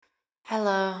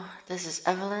Hello, this is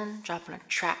Evelyn dropping a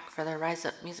track for the Rise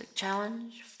Up Music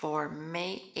Challenge for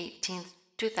May 18th,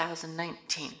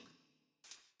 2019.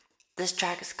 This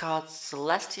track is called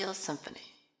Celestial Symphony.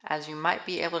 As you might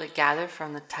be able to gather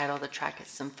from the title, the track is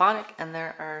symphonic and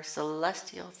there are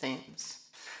celestial themes.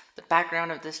 The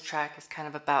background of this track is kind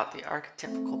of about the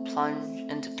archetypical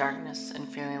plunge into darkness and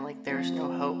feeling like there's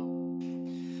no hope.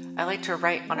 I like to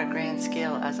write on a grand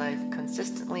scale as I've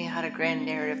consistently had a grand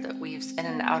narrative that weaves in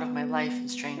and out of my life in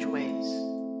strange ways.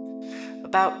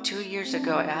 About 2 years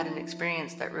ago, I had an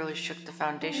experience that really shook the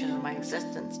foundation of my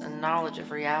existence and knowledge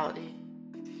of reality.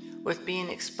 With being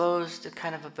exposed to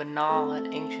kind of a banal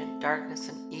and ancient darkness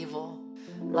and evil,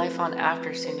 life on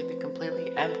after seemed to be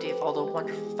completely empty of all the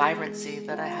wonderful vibrancy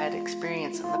that I had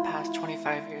experienced in the past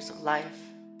 25 years of life.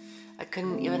 I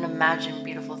couldn't even imagine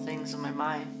beautiful things in my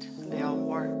mind. They all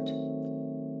warped.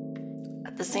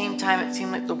 At the same time, it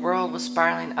seemed like the world was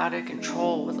spiraling out of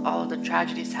control with all of the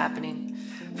tragedies happening,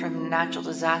 from natural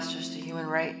disasters to human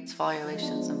rights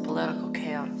violations and political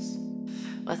chaos.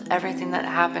 With everything that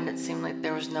happened, it seemed like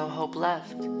there was no hope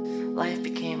left. Life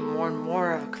became more and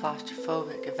more of a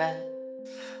claustrophobic event.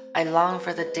 I longed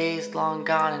for the days long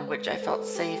gone in which I felt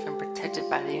safe and protected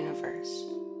by the universe.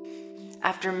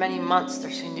 After many months,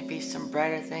 there seemed to be some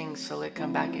brighter things slowly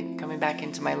coming back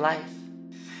into my life.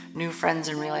 New friends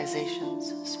and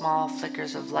realizations, small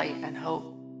flickers of light and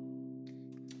hope.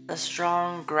 The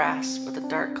strong grasp with the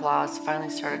dark claws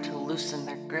finally started to loosen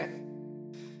their grip.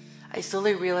 I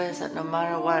slowly realized that no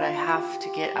matter what, I have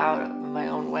to get out of my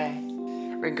own way.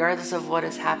 Regardless of what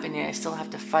is happening, I still have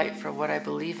to fight for what I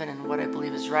believe in and what I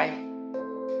believe is right.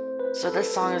 So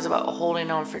this song is about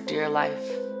holding on for dear life.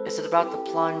 Is it about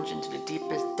the plunge into the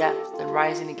deepest depth and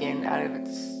rising again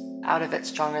out of it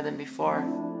stronger than before?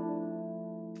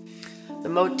 The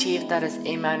motif that is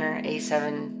A minor,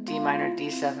 A7, D minor,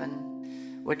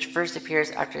 D7, which first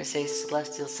appears after I say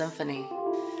Celestial Symphony,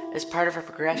 is part of a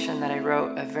progression that I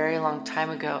wrote a very long time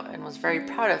ago and was very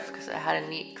proud of because it had a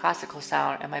neat classical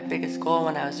sound, and my biggest goal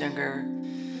when I was younger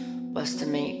was to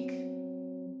make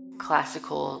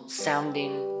classical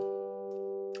sounding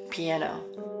piano.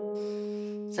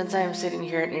 Since I am sitting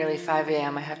here at nearly 5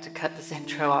 a.m., I have to cut this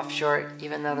intro off short,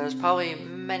 even though there's probably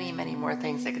many more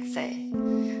things I could say.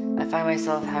 I find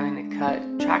myself having to cut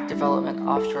track development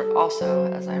off short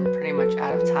also, as I'm pretty much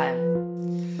out of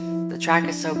time. The track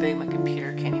is so big my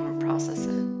computer can't even process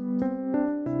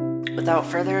it. Without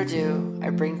further ado, I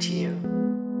bring to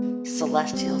you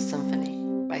Celestial Symphony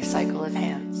by Cycle of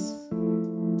Hands.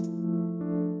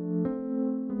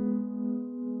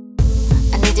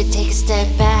 I need to take a step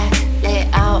back, lay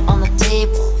it out on the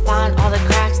table, find all the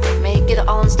cracks that make it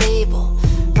all unstable.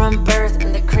 From birth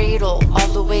in the cradle, all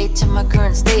the way to my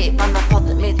current state. Find the fault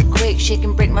that made the quake shake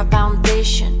and break my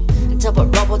foundation. Until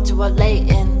what rubble do I lay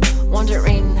in,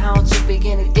 wondering how to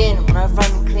begin again when I've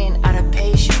run clean out of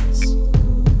patience.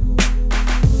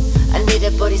 I need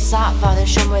a bodhisattva to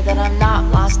show me that I'm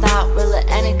not lost out. Will at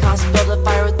any cost build a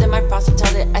fire within my frost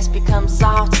until the ice becomes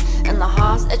soft and the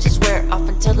hot's edges wear off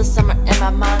until the summer in my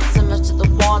mind simmers to the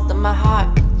warmth of my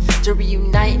heart, to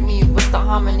reunite me with the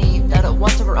harmony that at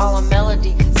once were all a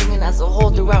melody, singing as a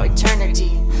whole throughout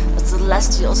eternity, a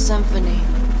celestial symphony.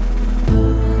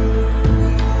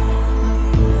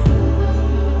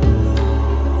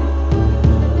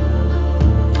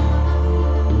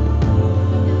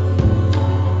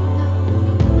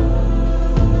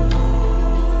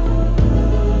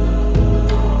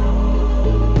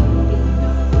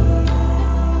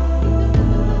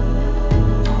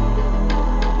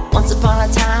 Once upon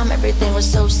a time, everything was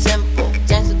so simple.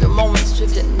 Dancing through moments,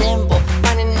 swift and nimble.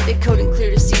 Finding and decoding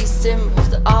clear to see symbols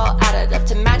that all added up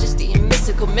to majesty and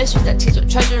mystical mysteries that teach what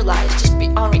treasure lies just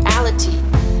beyond reality.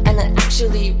 And that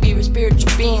actually we were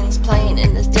spiritual beings playing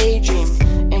in this daydream,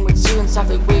 and would soon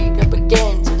softly wake up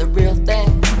again to the real thing.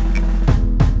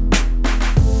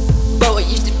 But what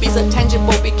used to be so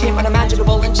tangible became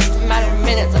unimaginable in just a matter of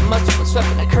minutes. I must have been swept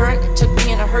in a current that took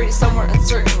me in a hurry somewhere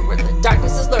uncertain, where the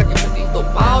darkness is lurking beneath the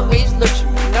wild waves lurching.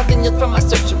 Nothing yet from my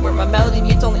searching, where my melody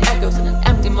meets only echoes in an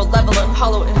empty, malevolent,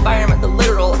 hollow environment. The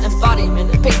literal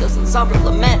embodiment of pathos and somber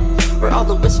lament, where all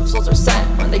the wistful souls are sent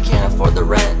when they can't afford the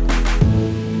rent.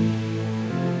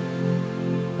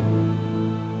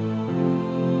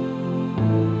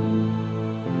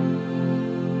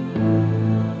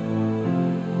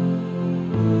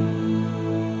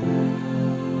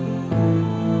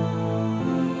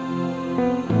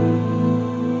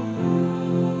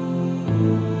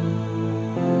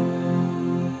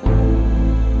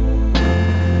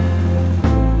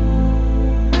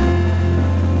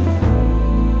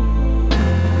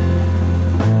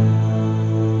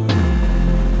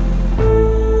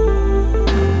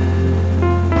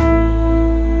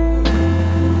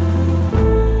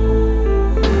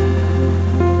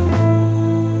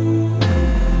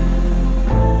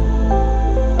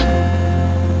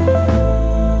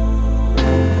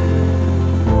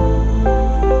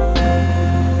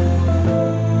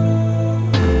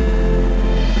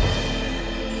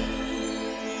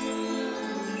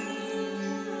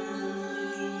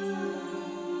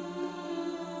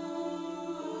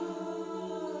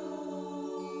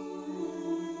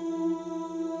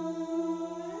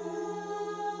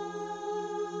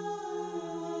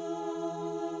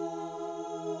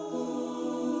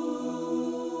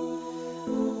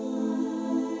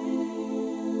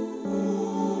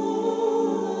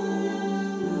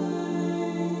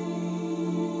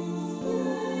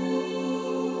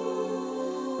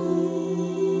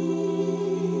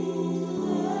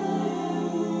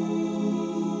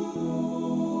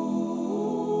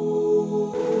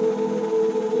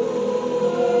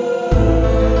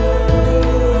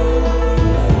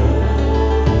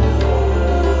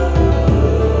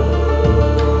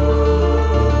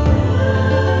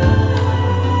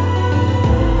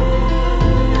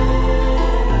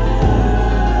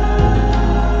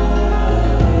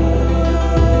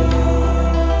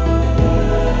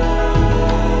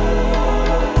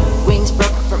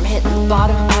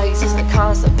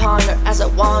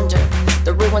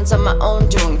 thoughts of my own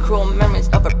doing, cruel memories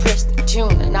of a pristine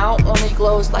tune, and now only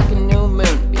glows like a new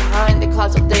moon behind the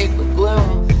clouds of day with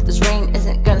gloom. This rain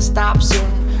isn't gonna stop soon.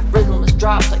 Rhythmless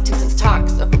drops like ticks and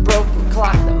talks of a broken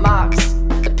clock that mocks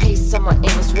the pace of my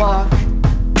aimless walk.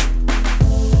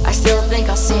 I still think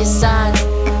I'll see a sign,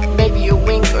 maybe a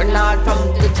wink or nod from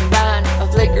the divine, a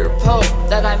flicker of hope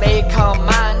that I may call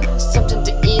mine, something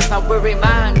to ease my weary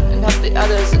mind and help the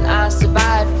others and I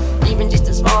survive. Even just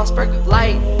a small spark of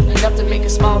light, enough to make a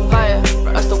small fire for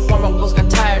us to warm up what's gone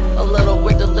tired, a little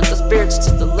wind to lift the spirits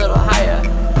just a little higher.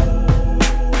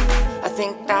 I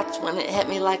think that's when it hit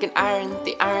me like an iron.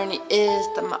 The irony is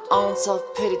that my own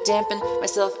self-pity dampened my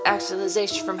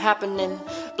self-actualization from happening,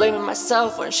 blaming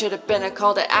myself when it should have been a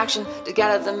call to action to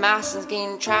gather the masses,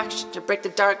 gain traction, to break the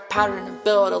dark pattern and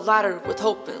build a ladder with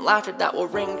hope and laughter that will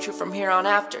ring true from here on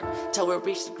after, till we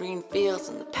reach the green fields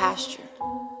and the pasture.